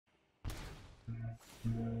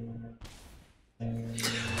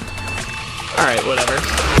Alright, whatever.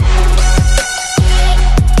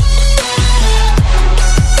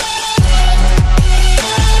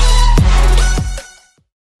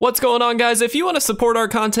 What's going on, guys? If you want to support our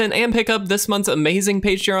content and pick up this month's amazing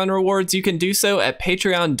Patreon rewards, you can do so at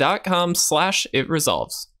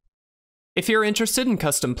patreon.com/itresolves. If you're interested in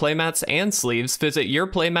custom playmats and sleeves, visit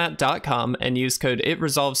YourPlaymat.com and use code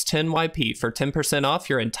ItResolves10YP for 10% off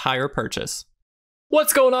your entire purchase.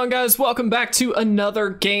 What's going on, guys? Welcome back to another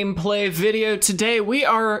gameplay video. Today we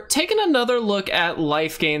are taking another look at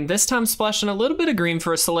life gain, this time splashing a little bit of green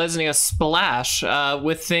for a Selesnya splash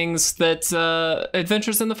with things that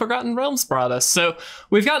Adventures in the Forgotten Realms brought us. So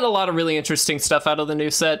we've gotten a lot of really interesting stuff out of the new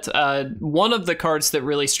set. One of the cards that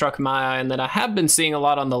really struck my eye and that I have been seeing a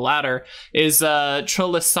lot on the ladder is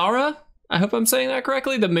Trelasarra. I hope I'm saying that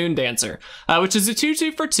correctly, the Moon Dancer, which is a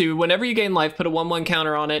 2/2 for 2. Whenever you gain life, put a 1/1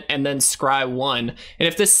 counter on it and then scry 1. And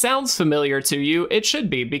if this sounds familiar to you, it should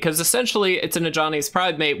be, because essentially it's an Ajani's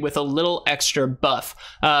Pridemate with a little extra buff.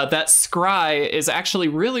 That scry is actually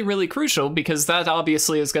really, really crucial because that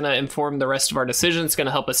obviously is going to inform the rest of our decisions, going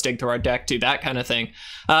to help us dig through our deck, do that kind of thing.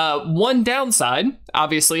 One downside,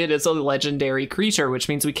 obviously it is a legendary creature, which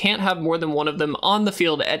means we can't have more than one of them on the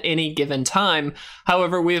field at any given time.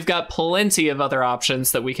 However, we've got plenty of other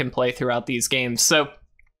options that we can play throughout these games. So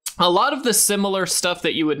a lot of the similar stuff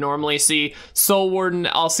that you would normally see, Soul Warden,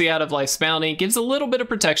 Alseid of Life's Bounty, gives a little bit of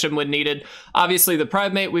protection when needed. Obviously the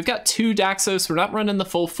Pridemate, we've got 2 Daxos, we're not running the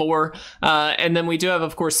full 4. And then we do have,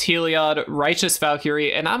 of course, Heliod, Righteous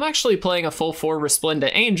Valkyrie, and I'm actually playing a full 4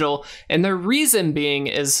 Resplendent Angel, and the reason being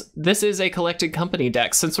is this is a collected company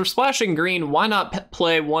deck. Since we're splashing green, why not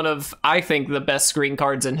play one of, I think, the best green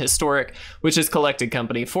cards in Historic, which is Collected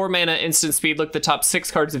Company. 4 mana, instant speed, look the top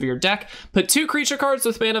 6 cards of your deck, put 2 creature cards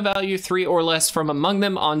with mana value 3 or less from among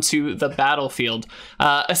them onto the battlefield.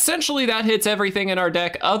 Essentially that hits everything in our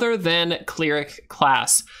deck other than Cleric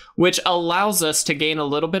Class, which allows us to gain a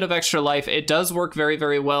little bit of extra life. It does work very,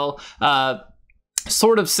 very well.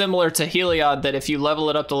 Sort of similar to Heliod, that if you level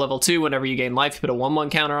it up to level 2, whenever you gain life, you put a 1/1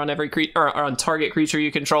 counter on every creature or on target creature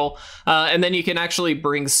you control, and then you can actually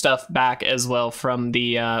bring stuff back as well from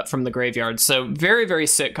the graveyard. So very, very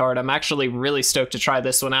sick card. I'm actually really stoked to try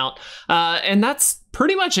this one out, and that's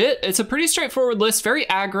pretty much it. It's a pretty straightforward list, very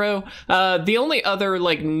aggro. The only other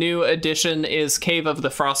like new addition is Cave of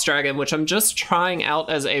the Frost Dragon, which I'm just trying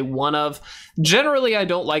out as a one of. Generally, I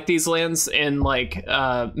don't like these lands in like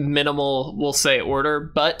minimal, we'll say,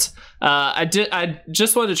 order, but I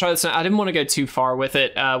just wanted to try this. I didn't want to go too far with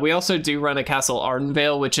it. We also do run a Castle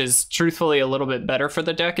Ardenvale, which is truthfully a little bit better for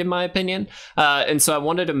the deck in my opinion. And so I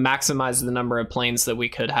wanted to maximize the number of planes that we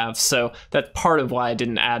could have. So that's part of why I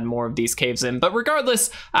didn't add more of these caves in. But regardless,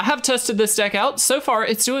 I have tested this deck out. So far,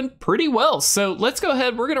 it's doing pretty well. So let's go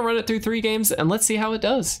ahead. We're going to run it through 3 games and let's see how it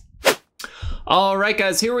does. All right,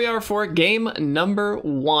 guys, here we are for game number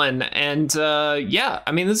 1. And yeah,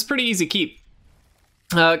 I mean, this is pretty easy keep.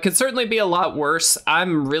 Could certainly be a lot worse.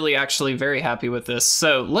 I'm really actually very happy with this.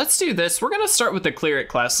 So let's do this. We're going to start with the Cleric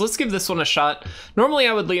Class. Let's give this one a shot. Normally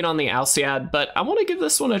I would lean on the Alseid, but I want to give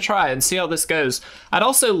this one a try and see how this goes. I'd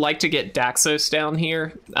also like to get Daxos down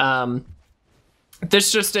here.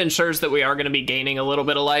 This just ensures that we are going to be gaining a little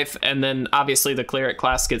bit of life, and then obviously the Cleric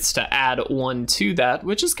Class gets to add 1 to that,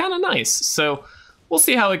 which is kind of nice. So we'll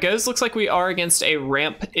see how it goes. Looks like we are against a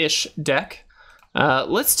ramp-ish deck.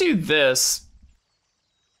 Let's do this.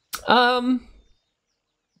 I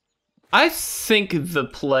think the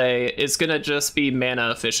play is going to just be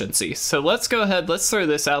mana efficiency. So let's go ahead, let's throw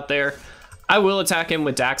this out there. I will attack him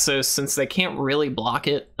with Daxos since they can't really block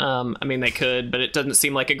it. I mean, they could, but it doesn't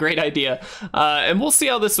seem like a great idea. And we'll see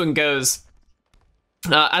how this one goes.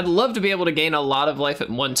 I'd love to be able to gain a lot of life at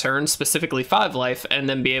 1 turn, specifically 5 life, and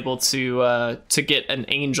then be able to get an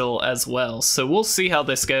angel as well. So we'll see how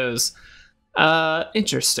this goes.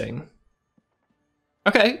 Interesting.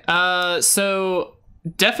 Okay, so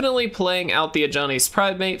definitely playing out the Ajani's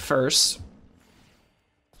Pridemate first.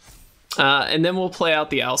 And then we'll play out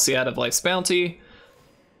the Alseid of Life's Bounty.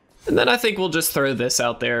 And then I think we'll just throw this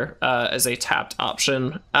out there as a tapped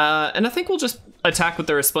option. And I think we'll just attack with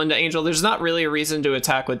the Resplendent Angel. There's not really a reason to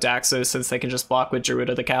attack with Daxos since they can just block with Druid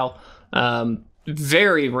of the Cow.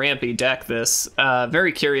 Very rampy deck this.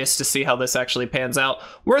 Very curious to see how this actually pans out.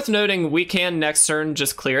 Worth noting, we can next turn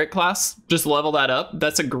just Cleric Class, just level that up.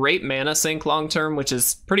 That's a great mana sink long term, which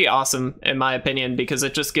is pretty awesome in my opinion because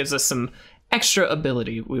it just gives us some extra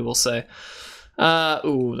ability, we will say.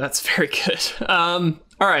 Ooh, that's very good. All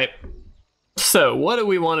right. So what do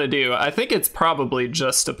we want to do? I think it's probably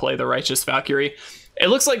just to play the Righteous Valkyrie. It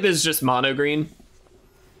looks like this is just mono green.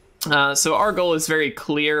 So our goal is very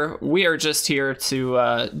clear. We are just here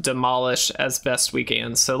to demolish as best we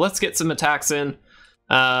can. So let's get some attacks in.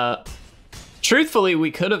 Truthfully,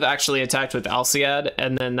 we could have actually attacked with Alseid,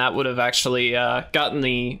 and then that would have actually gotten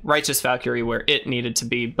the Righteous Valkyrie where it needed to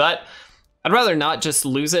be. But I'd rather not just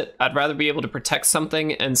lose it. I'd rather be able to protect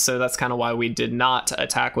something, and so that's kind of why we did not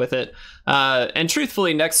attack with it. And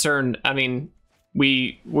truthfully, next turn, I mean,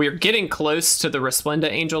 we're getting close to the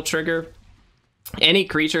Resplendent Angel trigger. Any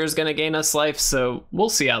creature is going to gain us life, so we'll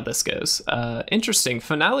see how this goes. Interesting.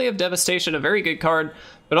 Finale of Devastation, a very good card,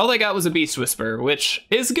 but all they got was a Beast Whisper, which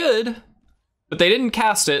is good, but they didn't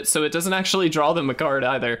cast it, so it doesn't actually draw them a card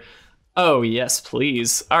either. Oh, yes,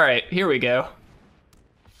 please. All right, here we go.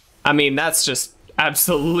 I mean, that's just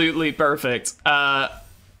absolutely perfect. All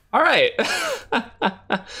right.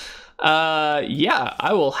 Yeah,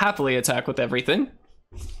 I will happily attack with everything.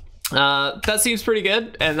 That seems pretty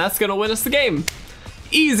good, and that's gonna win us the game.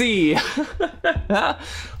 Easy.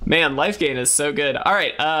 Man, life gain is so good. All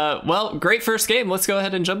right, well, great first game. Let's go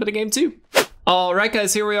ahead and jump into game 2. All right,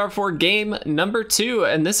 guys, here we are for game number 2,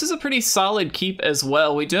 and this is a pretty solid keep as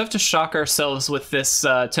well. We do have to shock ourselves with this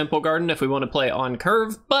Temple Garden if we want to play on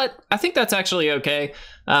curve, but I think that's actually okay.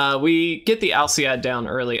 We get the Alseid down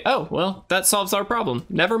early. Oh, well, that solves our problem.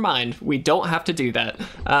 Never mind. We don't have to do that.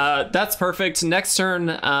 That's perfect. Next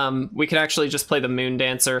turn, we can actually just play the Moon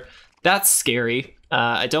Dancer. That's scary.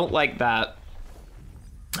 I don't like that.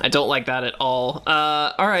 I don't like that at all.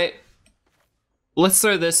 All right. Let's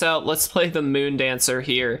throw this out. Let's play the Moon Dancer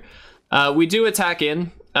here. We do attack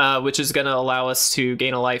in, which is going to allow us to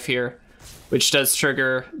gain a life here, which does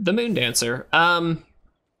trigger the Moon Dancer. I'll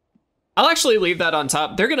actually leave that on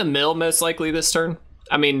top. They're going to mill most likely this turn.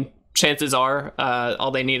 I mean, chances are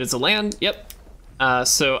all they need is a land. Yep.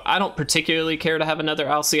 So I don't particularly care to have another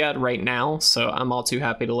Alseid right now, so I'm all too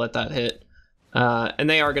happy to let that hit. And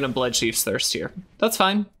they are going to Blood Chief's Thirst here. That's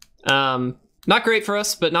fine. Not great for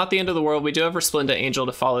us, but not the end of the world. We do have Resplendent Angel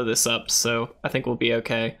to follow this up, so I think we'll be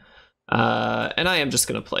okay. And I am just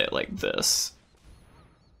going to play it like this.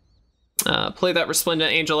 Play that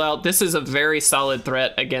Resplendent Angel out. This is a very solid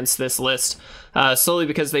threat against this list, solely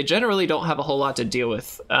because they generally don't have a whole lot to deal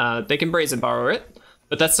with. They can Brazen Borrow it,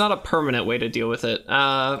 but that's not a permanent way to deal with it.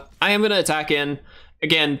 I am going to attack in.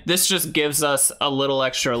 Again, this just gives us a little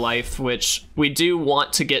extra life, which we do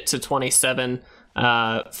want to get to 27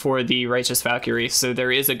 for the Righteous Valkyrie, so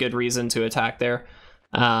there is a good reason to attack there.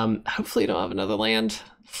 Hopefully don't have another land.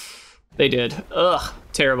 They did. Ugh,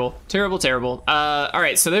 terrible, terrible, terrible. All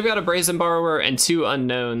right, so they've got a Brazen Borrower and 2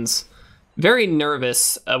 unknowns. Very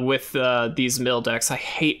nervous with these mill decks. I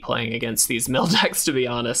hate playing against these mill decks, to be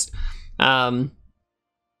honest.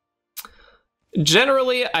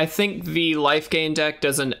 Generally, I think the life gain deck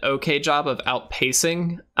does an okay job of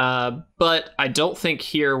outpacing, but I don't think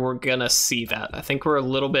here we're gonna see that. I think we're a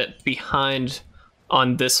little bit behind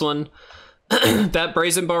on this one. That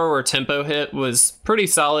Brazen Borrower tempo hit was pretty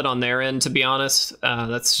solid on their end, to be honest.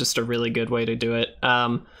 That's just a really good way to do it.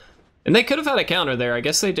 And they could have had a counter there. I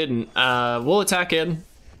guess they didn't. We'll attack in.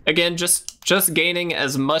 Again, just gaining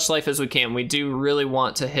as much life as we can. We do really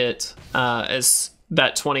want to hit as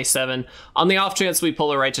that 27. On the off chance we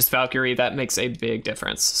pull a Righteous Valkyrie, that makes a big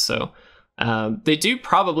difference. So they do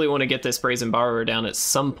probably want to get this Brazen Borrower down at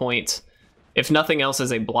some point, if nothing else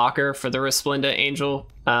as a blocker for the Resplendent Angel.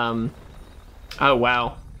 Oh,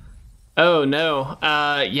 wow. Oh, no.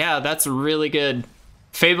 Yeah, that's really good.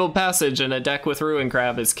 Fabled Passage in a deck with Ruin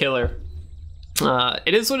Crab is killer.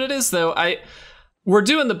 It is what it is, though. We're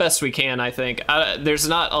doing the best we can, I think. There's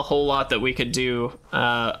not a whole lot that we could do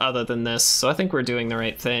other than this, so I think we're doing the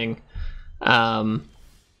right thing.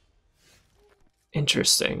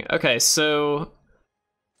 Interesting. Okay, so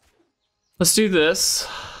let's do this.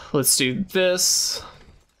 Let's do this.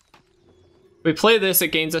 We play this, it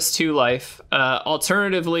gains us 2 life.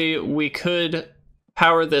 Alternatively, we could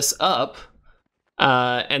power this up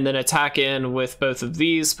and then attack in with both of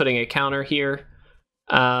these, putting a counter here.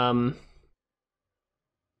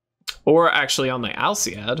 Or actually on the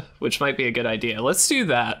Alseid, which might be a good idea. Let's do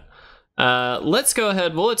that. Let's go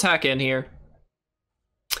ahead, we'll attack in here.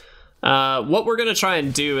 What we're gonna try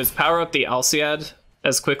and do is power up the Alseid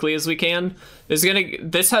as quickly as we can.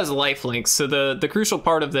 This has lifelink, so the crucial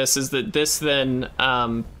part of this is that this then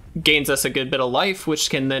gains us a good bit of life, which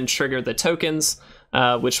can then trigger the tokens,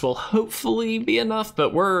 which will hopefully be enough,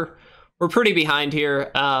 but we're pretty behind here.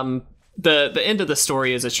 The end of the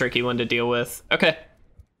story is a tricky one to deal with. Okay.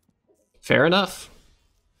 Fair enough.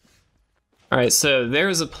 All right, so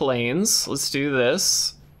there's a Plains. Let's do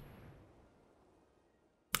this.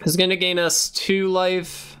 It's going to gain us 2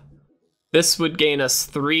 life. This would gain us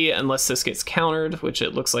 3 unless this gets countered, which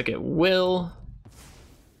it looks like it will.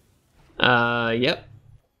 Yep.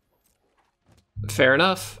 Fair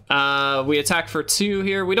enough. We attack for 2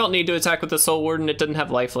 here. We don't need to attack with the Soul Warden. It doesn't have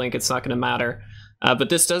lifelink. It's not going to matter. But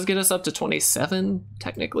this does get us up to 27,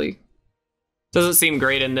 technically. Doesn't seem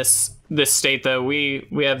great in this state, though. We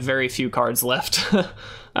have very few cards left.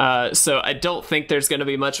 So I don't think there's going to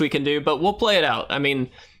be much we can do, but we'll play it out. I mean,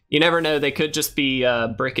 you never know. They could just be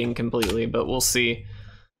bricking completely, but we'll see.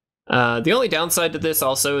 The only downside to this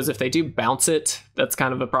also is if they do bounce it, that's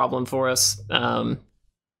kind of a problem for us.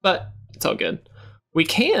 But it's all good. We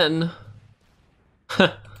can...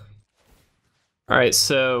 Alright,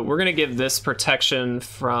 so we're going to give this protection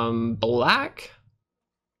from black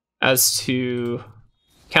as to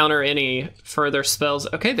counter any further spells.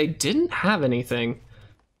 Okay, they didn't have anything.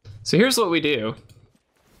 So here's what we do.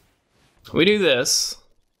 We do this.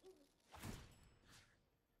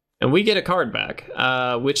 And we get a card back,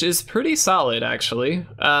 which is pretty solid, actually.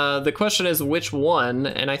 The question is which one,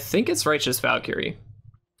 and I think it's Righteous Valkyrie.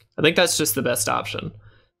 I think that's just the best option.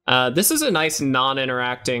 This is a nice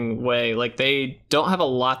non-interacting way. Like, they don't have a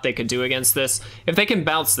lot they could do against this. If they can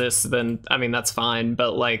bounce this, then, I mean, that's fine.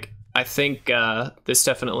 But, like, I think this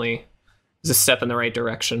definitely is a step in the right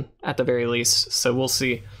direction, at the very least. So we'll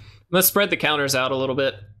see. I'm going to spread the counters out a little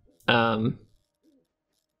bit.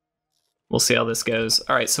 We'll see how this goes.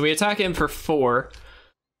 All right, so we attack him for 4.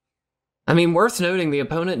 I mean, worth noting, the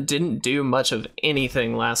opponent didn't do much of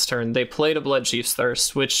anything last turn. They played a Bloodchief's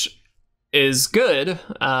Thirst, which is good,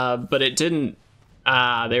 but it didn't...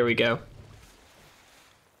 there we go.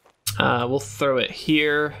 We'll throw it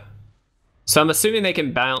here. So I'm assuming they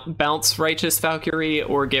can bounce Righteous Valkyrie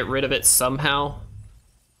or get rid of it somehow.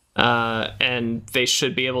 And they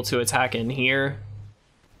should be able to attack in here.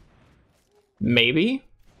 Maybe?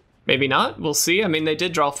 Maybe not. We'll see. I mean, they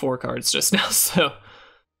did draw 4 cards just now, so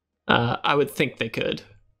I would think they could.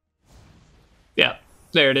 Yeah,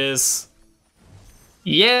 there it is.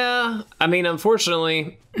 Yeah, I mean,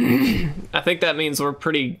 unfortunately, I think that means we're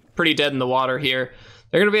pretty dead in the water here.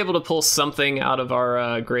 They're going to be able to pull something out of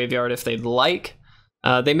our graveyard if they'd like.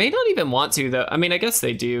 They may not even want to, though. I mean, I guess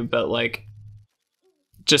they do, but, like,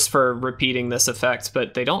 just for repeating this effect,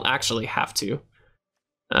 but they don't actually have to.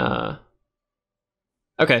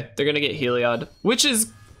 Okay, they're going to get Heliod, which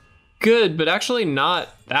is good, but actually not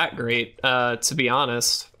that great, to be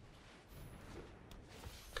honest.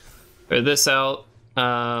 Throw this out.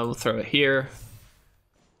 We'll throw it here.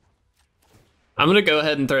 I'm going to go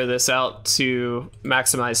ahead and throw this out to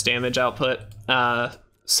maximize damage output.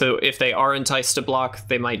 So if they are enticed to block,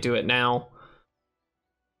 they might do it now.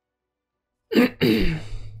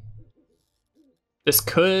 This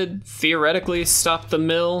could theoretically stop the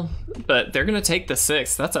mill, but they're going to take the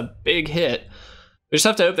 6. That's a big hit. We just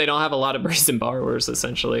have to hope they don't have a lot of Brazen Borrowers,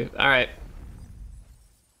 essentially. All right.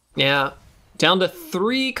 Yeah. Down to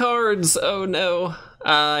 3 cards. Oh, no.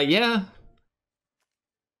 Yeah.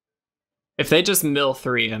 If they just mill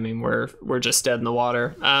 3, I mean, we're just dead in the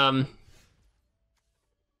water. I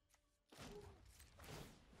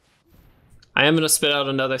am going to spit out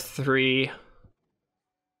another 3.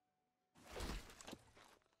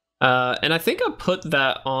 And I think I'll put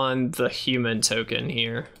that on the human token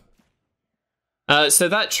here. So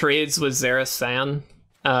that trades with Xerath,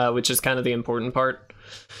 which is kind of the important part.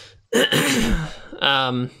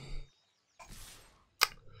 So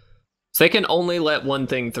they can only let one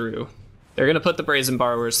thing through. They're going to put the Brazen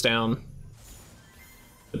Borrowers down.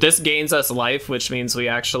 But this gains us life, which means we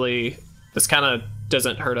actually... This kind of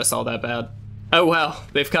doesn't hurt us all that bad. Oh, wow.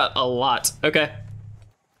 They've got a lot. Okay.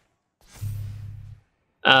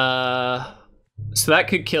 So that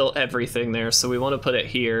could kill everything there, so we want to put it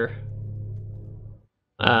here.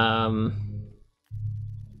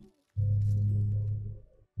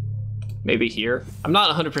 Maybe here. I'm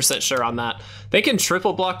not 100% sure on that. They can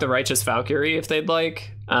triple block the Righteous Valkyrie if they'd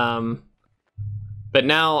like. But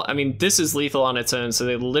now, I mean, this is lethal on its own, so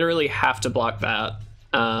they literally have to block that.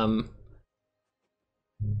 I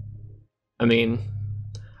mean,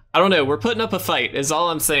 I don't know. We're putting up a fight, is all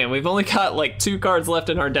I'm saying. We've only got like 2 cards left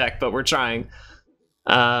in our deck, but we're trying.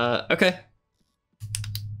 Okay.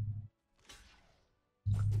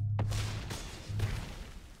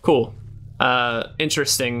 Cool.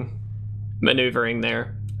 Interesting maneuvering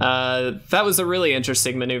there. That was a really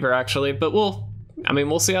interesting maneuver, actually, but we'll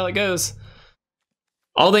see how it goes.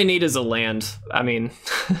 All they need is a land. I mean,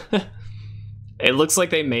 it looks like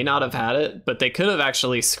they may not have had it, but they could have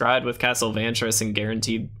actually scryed with Castle Vantress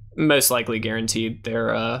and most likely guaranteed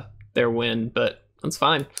their win, but that's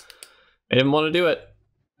fine. They didn't want to do it.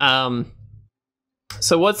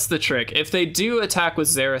 So what's the trick? If they do attack with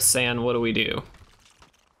Zerasan, what do we do?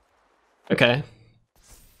 Okay.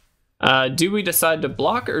 Do we decide to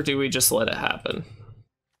block or do we just let it happen?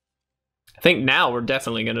 I think now we're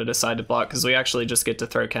definitely going to decide to block because we actually just get to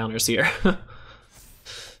throw counters here.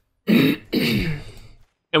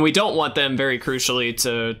 And we don't want them, very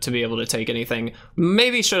crucially, to be able to take anything.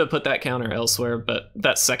 Maybe should have put that counter elsewhere, but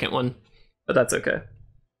that second one. But that's okay.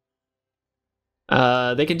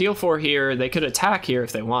 They can deal 4 here. They could attack here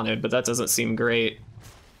if they wanted, but that doesn't seem great.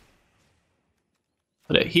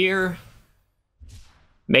 Put it here.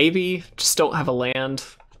 Maybe. Just don't have a land.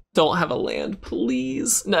 Don't have a land,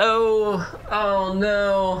 please. No. Oh,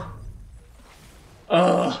 no.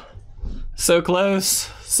 Oh. So close.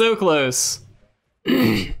 So close.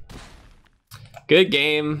 Good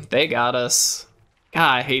game. They got us.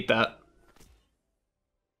 God, I hate that.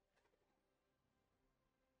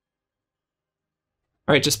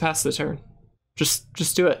 All right, just pass the turn.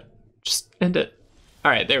 Just do it. Just end it.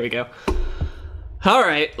 All right, there we go. All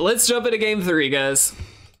right, let's jump into game 3, guys.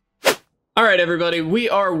 All right, everybody, we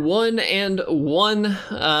are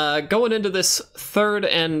 1-1 going into this third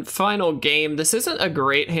and final game. This isn't a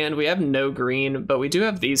great hand. We have no green, but we do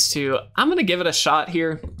have these two. I'm going to give it a shot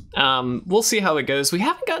here. We'll see how it goes. We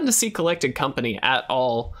haven't gotten to see Collected Company at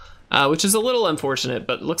all, which is a little unfortunate,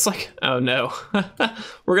 but it looks like, oh no,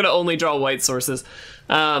 we're going to only draw white sources.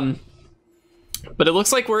 But it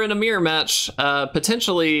looks like we're in a mirror match,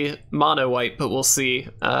 potentially mono white, but we'll see.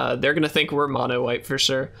 They're going to think we're mono white for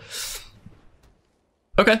sure.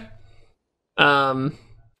 Okay.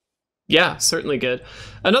 Yeah, certainly good.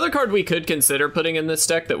 Another card we could consider putting in this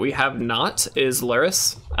deck that we have not is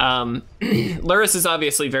Lurrus. Lurrus is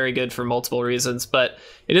obviously very good for multiple reasons, but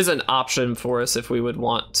it is an option for us if we would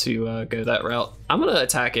want to go that route. I'm going to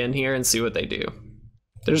attack in here and see what they do.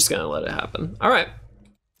 They're just going to let it happen. All right.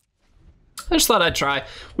 I just thought I'd try.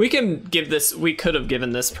 We can give this, we could have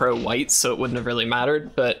given this pro white, so it wouldn't have really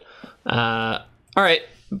mattered, but all right.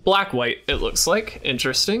 Black-white, it looks like.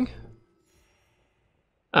 Interesting.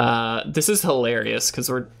 This is hilarious, because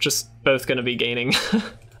we're just both going to be gaining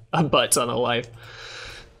a butt ton of life.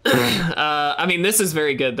 I mean, this is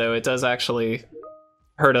very good, though. It does actually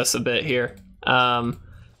hurt us a bit here. All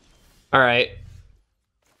right.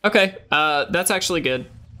 Okay, that's actually good.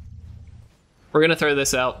 We're going to throw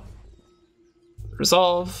this out.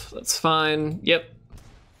 Resolve, that's fine. Yep.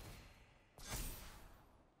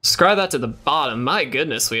 Scry that to the bottom. My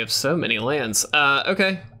goodness, we have so many lands.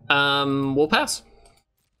 Okay, we'll pass.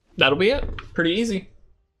 That'll be it. Pretty easy.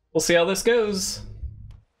 We'll see how this goes.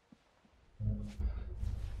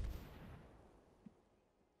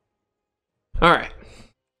 All right.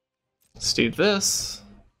 Let's do this.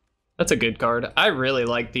 That's a good card. I really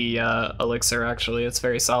like the Elixir, actually. It's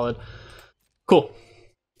very solid. Cool.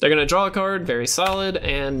 They're going to draw a card. Very solid.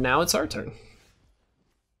 And now it's our turn.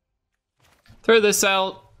 Throw this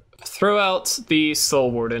out. Throw out the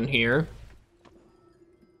Soul Warden here.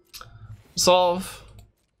 Resolve.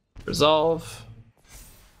 Resolve.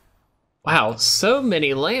 Wow, so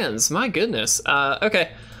many lands. My goodness.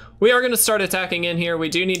 Okay, we are going to start attacking in here. We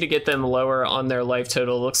do need to get them lower on their life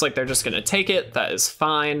total. Looks like they're just going to take it. That is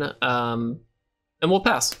fine. And we'll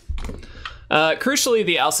pass. Crucially,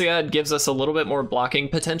 the Alseid gives us a little bit more blocking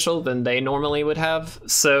potential than they normally would have.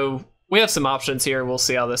 So we have some options here. We'll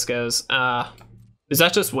see how this goes. Does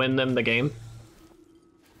that just win them the game?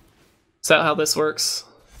 Is that how this works?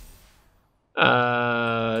 No?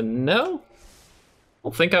 I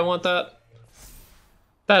don't think I want that.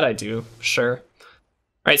 That I do, sure. All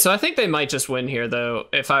right, so I think they might just win here, though,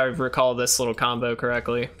 if I recall this little combo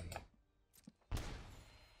correctly.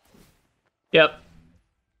 Yep.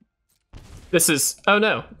 This is... oh,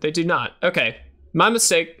 no, they do not. Okay, my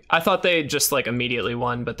mistake. I thought they just, like, immediately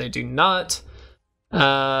won, but they do not.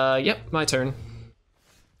 Yep, my turn.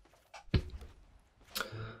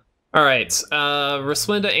 All right,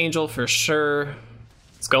 Resplendent Angel for sure.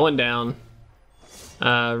 It's going down.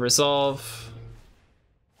 Resolve.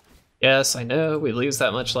 Yes, I know, we lose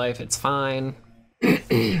that much life, it's fine.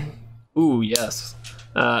 Ooh, yes.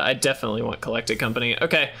 I definitely want Collected Company.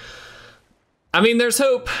 Okay. I mean, there's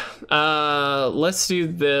hope. Let's do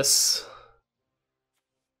this.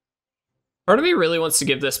 Part of me really wants to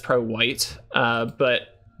give this pro white,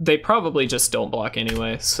 but they probably just don't block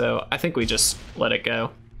anyway, so I think we just let it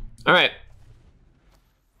go. All right.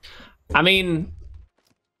 I mean,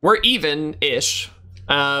 we're even-ish.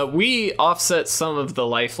 We offset some of the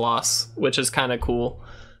life loss, which is kind of cool.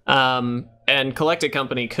 And Collected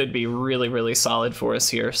Company could be really, really solid for us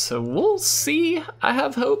here. So we'll see. I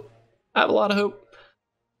have hope. I have a lot of hope.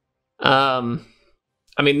 I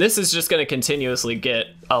mean, this is just going to continuously get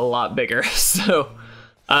a lot bigger. So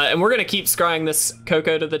And we're going to keep scrying this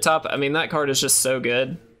Coco to the top. I mean, that card is just so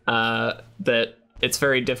good that it's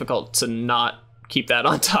very difficult to not keep that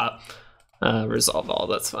on top. Resolve all,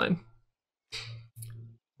 that's fine.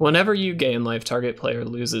 Whenever you gain life, target player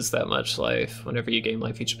loses that much life. Whenever you gain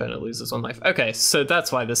life, each opponent loses 1 life. Okay, so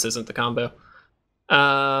that's why this isn't the combo.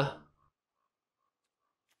 I'm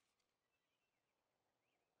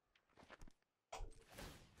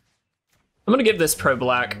gonna give this Pro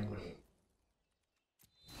Black.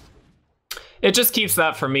 It just keeps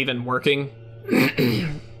that from even working.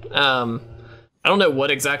 I don't know what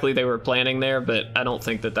exactly they were planning there, but I don't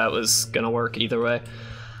think that that was gonna work either way.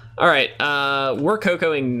 All right, we're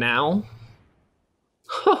Cocoing now.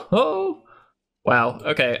 Ho! Wow,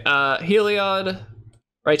 okay, Heliod,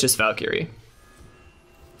 Righteous Valkyrie.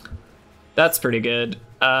 That's pretty good.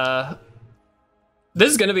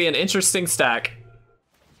 This is gonna be an interesting stack.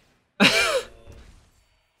 I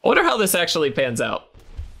wonder how this actually pans out.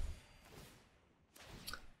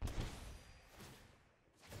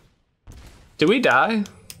 Do we die?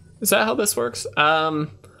 Is that how this works?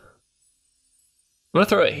 I'm gonna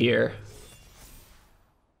throw it here.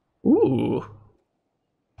 Ooh.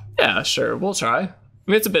 Yeah, sure, we'll try. I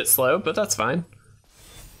mean, it's a bit slow, but that's fine.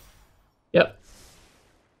 Yep.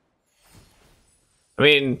 I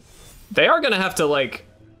mean, they are gonna have to, like,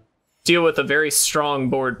 deal with a very strong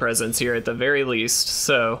board presence here at the very least,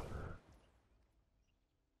 so.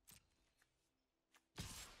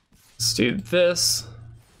 Let's do this.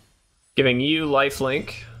 Giving you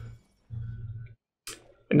lifelink.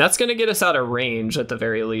 And that's going to get us out of range at the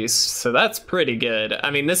very least, so that's pretty good.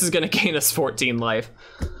 I mean, this is going to gain us 14 life.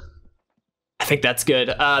 I think that's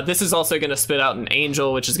good. This is also going to spit out an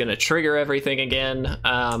Angel, which is going to trigger everything again.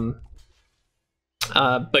 But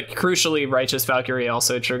crucially, Righteous Valkyrie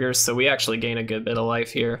also triggers, so we actually gain a good bit of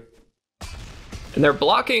life here. And they're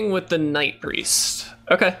blocking with the Night Priest.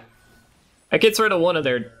 Okay. That gets rid of one of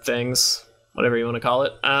their things, whatever you want to call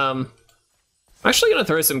it. I'm actually going to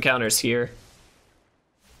throw some counters here.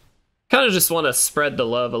 Kind of just want to spread the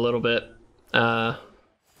love a little bit.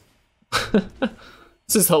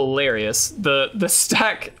 This is hilarious. The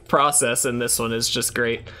stack process in this one is just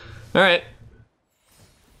great. All right.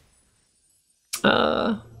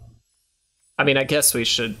 I mean, I guess we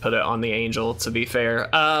should put it on the Angel, to be fair.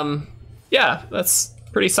 Yeah, that's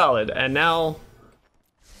pretty solid. And now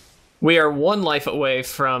we are 1 life away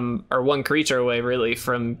from, or 1 creature away, really,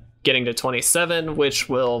 from getting to 27, which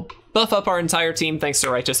will buff up our entire team thanks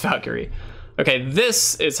to Righteous Valkyrie. Okay,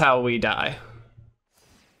 this is how we die.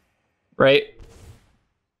 Right?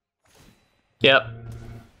 Yep.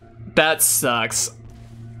 That sucks.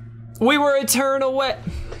 We were a turn away.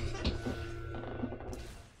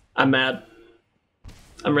 I'm mad.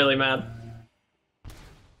 I'm really mad.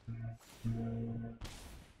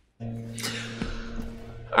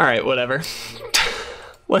 All right, whatever.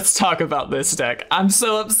 Let's talk about this deck. I'm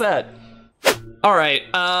so upset. All right,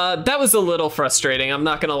 that was a little frustrating. I'm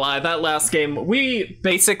not gonna lie. That last game, we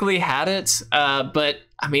basically had it, but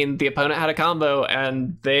I mean, the opponent had a combo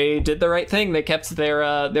and they did the right thing. They kept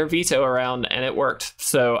their veto around and it worked.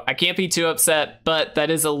 So I can't be too upset, but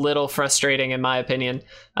that is a little frustrating in my opinion.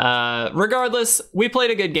 Regardless, we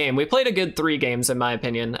played a good game. We played a good 3 games in my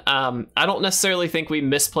opinion. I don't necessarily think we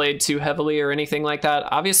misplayed too heavily or anything like that.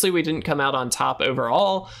 Obviously, we didn't come out on top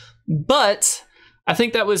overall, but I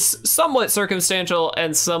think that was somewhat circumstantial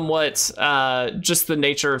and somewhat just the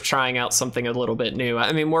nature of trying out something a little bit new.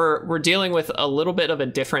 I mean, we're dealing with a little bit of a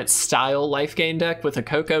different style life gain deck with a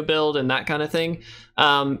Coco build and that kind of thing.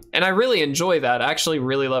 And I really enjoy that. I actually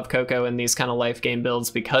really love Coco in these kind of life gain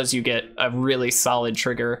builds because you get a really solid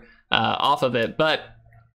trigger off of it. But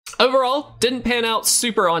overall, didn't pan out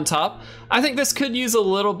super on top. I think this could use a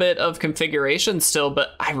little bit of configuration still, but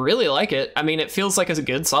I really like it. I mean, it feels like it's a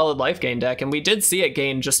good solid life gain deck, and we did see it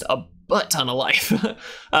gain just a butt ton of life.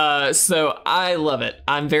 So I love it.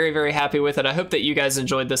 I'm very, very happy with it. I hope that you guys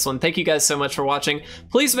enjoyed this one. Thank you guys so much for watching.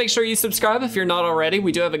 Please make sure you subscribe if you're not already.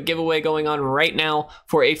 We do have a giveaway going on right now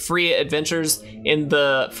for a free Adventures in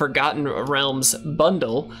the Forgotten Realms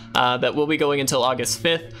bundle that will be going until August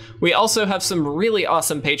 5th. We also have some really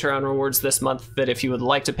awesome Patreon rewards this month that if you would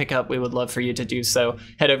like to pick up, we would love for you to do so.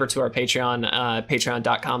 Head over to our Patreon,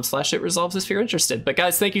 patreon.com/itresolves if you're interested. But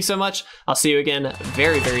guys, thank you so much. I'll see you again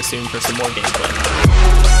very, very soon for some more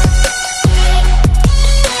gameplay.